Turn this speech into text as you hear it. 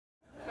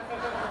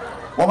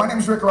Well, my name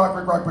is Rick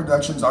Rock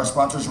Productions. Our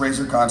sponsor is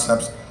Razor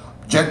Concepts.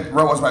 Jed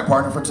Rowe was my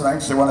partner for tonight,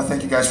 so I want to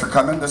thank you guys for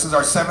coming. This is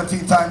our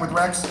 17th time with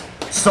Rex.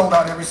 Sold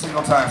out every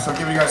single time, so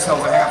give you guys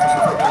yourselves a hand for some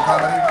flipping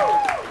comedy.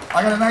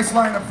 I got a nice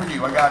lineup for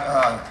you. I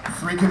got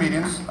 3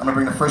 comedians. I'm going to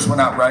bring the first one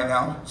out right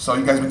now. So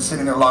you guys have been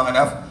sitting there long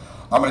enough.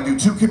 I'm going to do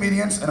 2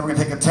 comedians, and then we're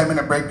going to take a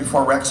 10-minute break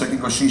before Rex, so you can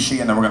go she,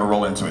 and then we're going to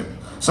roll into it.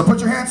 So put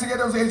your hands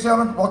together, ladies and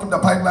gentlemen. Welcome to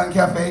Pipeline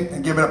Cafe,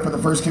 and give it up for the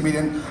first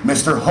comedian,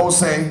 Mr.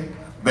 Jose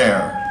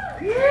Bear.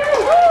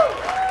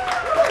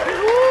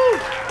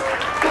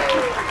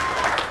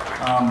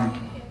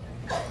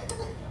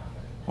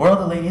 Where are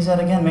all the ladies at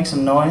again? Make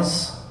some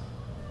noise.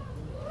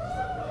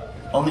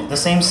 Only the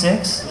same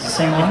 6? The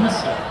same ones?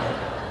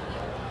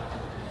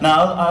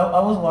 Now, I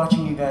was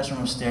watching you guys from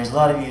upstairs. A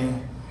lot of you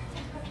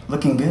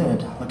looking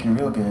good, looking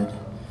real good.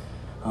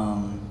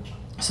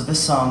 So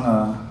this song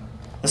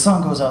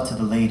goes out to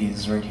the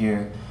ladies right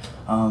here,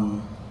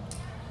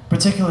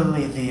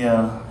 particularly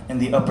in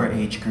the upper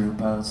age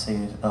group. I would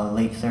say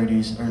late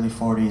 30s, early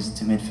 40s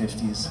to mid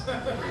 50s.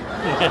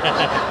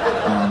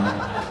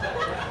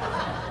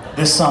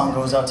 This song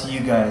goes out to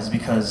you guys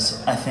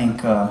because I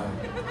think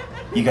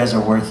you guys are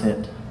worth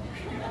it.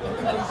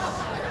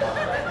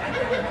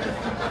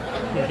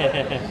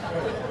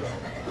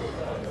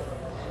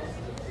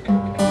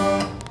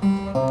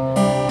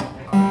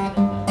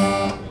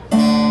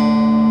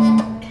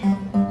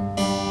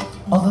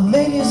 All the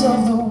ladies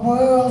of the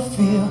world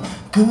feel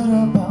good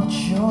about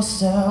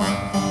yourself.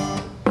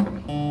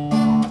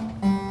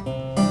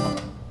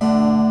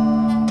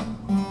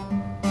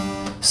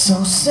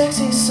 So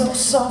sexy, so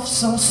soft,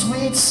 so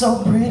sweet,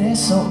 so pretty,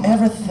 so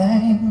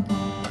everything.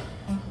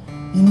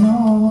 You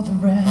know the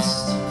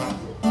rest.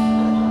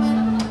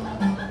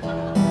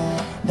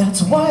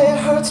 That's why it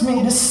hurts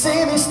me to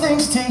say these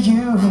things to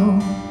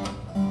you.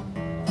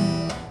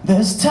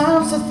 There's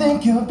times to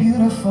think you're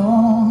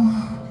beautiful,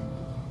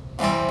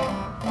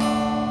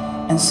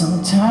 and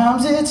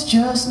sometimes it's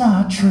just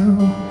not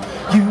true.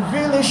 You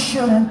really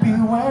shouldn't be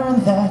wearing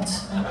that.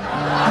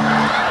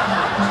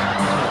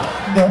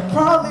 That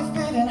probably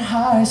fit in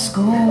high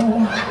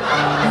school.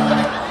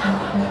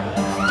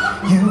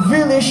 You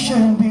really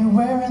shouldn't be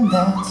wearing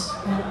that.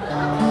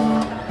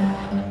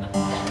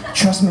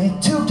 Trust me,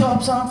 tube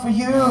tops aren't for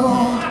you.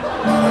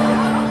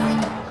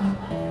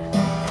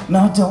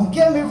 Now don't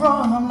get me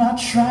wrong, I'm not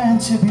trying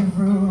to be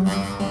rude.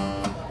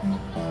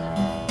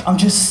 I'm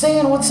just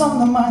saying what's on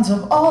the minds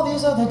of all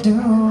these other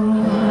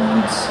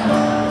dudes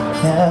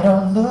that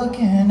are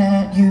looking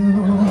at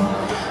you.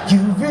 You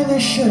really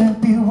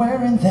shouldn't be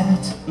wearing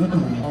that.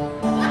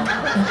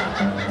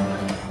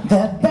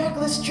 That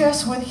backless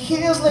dress with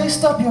heels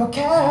laced up your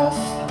calf.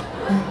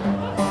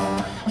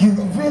 You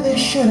really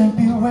shouldn't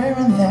be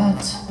wearing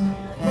that.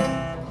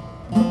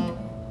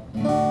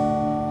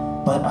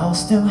 But I'll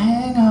still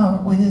hang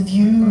out with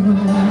you.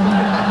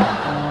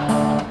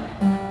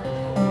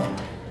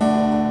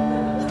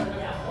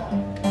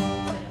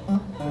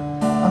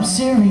 I'm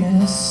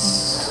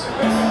serious.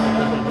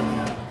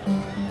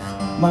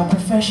 My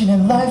profession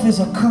in life is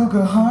a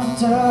cougar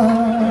hunter.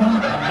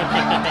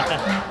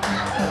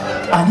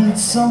 I need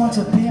someone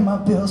to pay my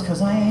bills,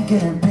 cause I ain't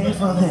getting paid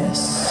for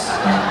this.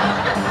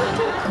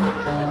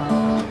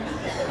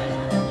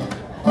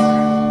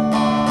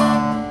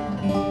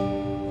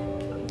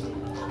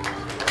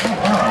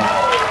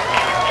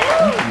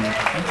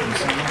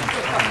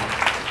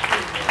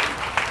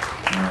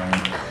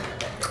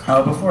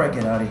 Before I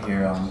get out of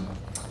here,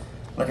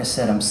 like I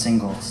said, I'm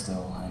single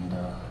still, and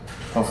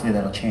hopefully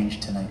that'll change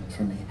tonight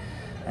for me.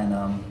 And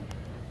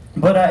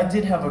but I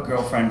did have a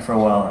girlfriend for a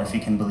while, if you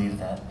can believe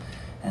that.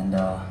 And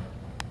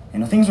you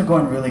know, things were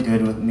going really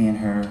good with me and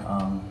her.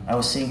 I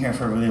was seeing her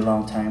for a really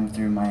long time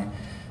through my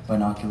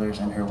binoculars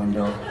and her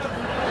window.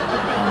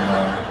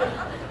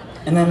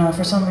 And then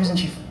for some reason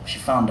she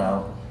found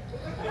out.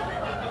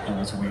 And it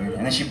was weird.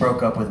 And then she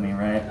broke up with me,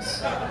 right?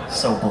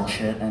 So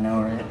bullshit, I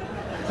know, right?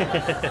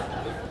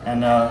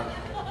 And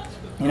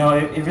you know,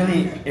 it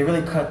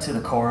really cut to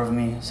the core of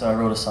me, so I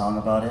wrote a song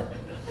about it.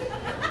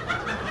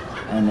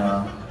 And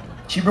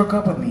she broke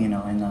up with me, you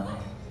know,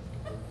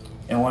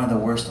 in one of the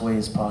worst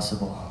ways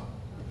possible.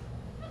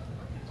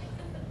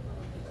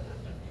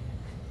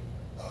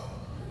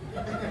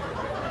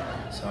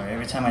 Sorry,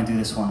 every time I do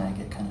this one, I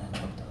get kind of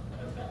choked up.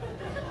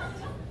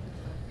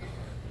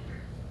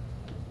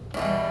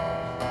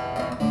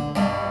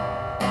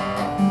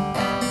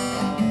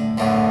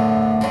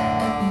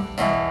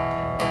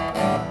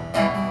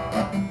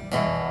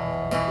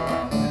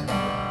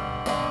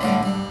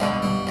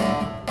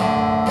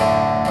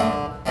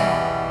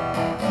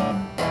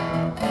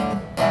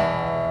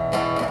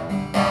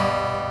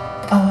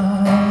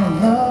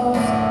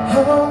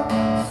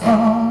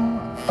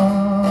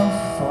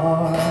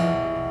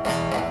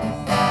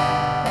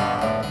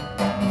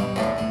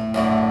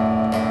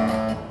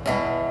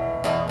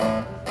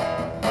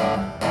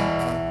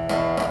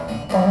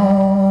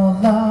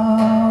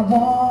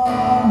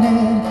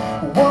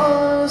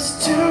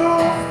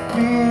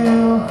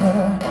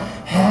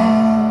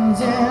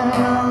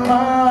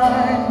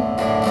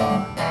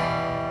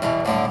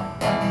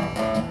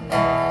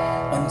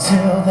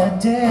 Until that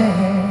day,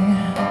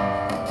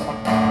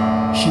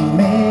 she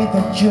made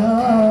the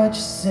judge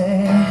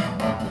say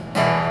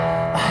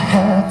I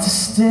had to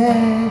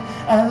stay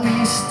at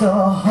least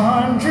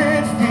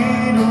 100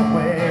 feet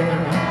away.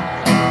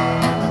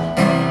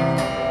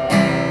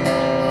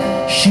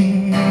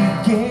 She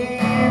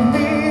gave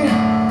me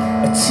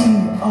a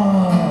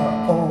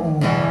TRO.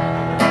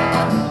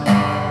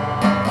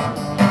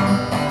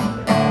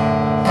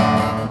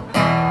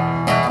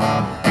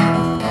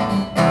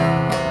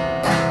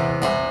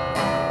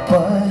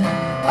 But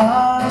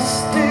I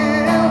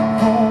still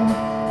hold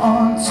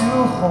on to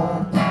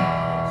hope.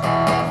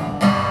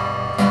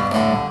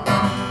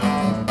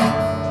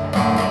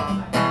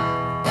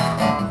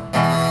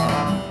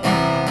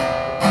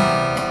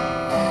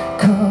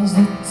 Cause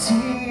the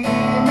tea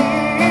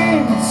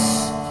means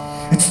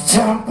it's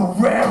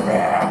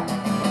temporary.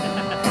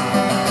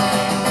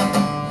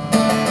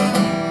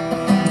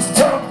 It's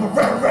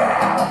temporary.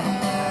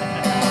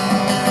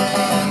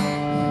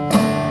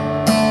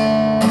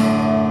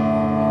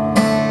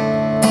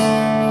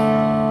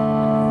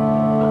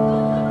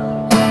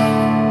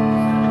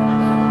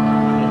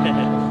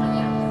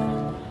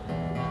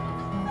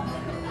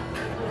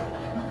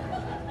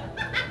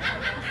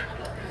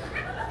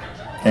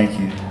 Thank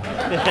you.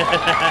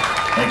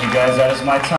 Thank you guys, that is my time.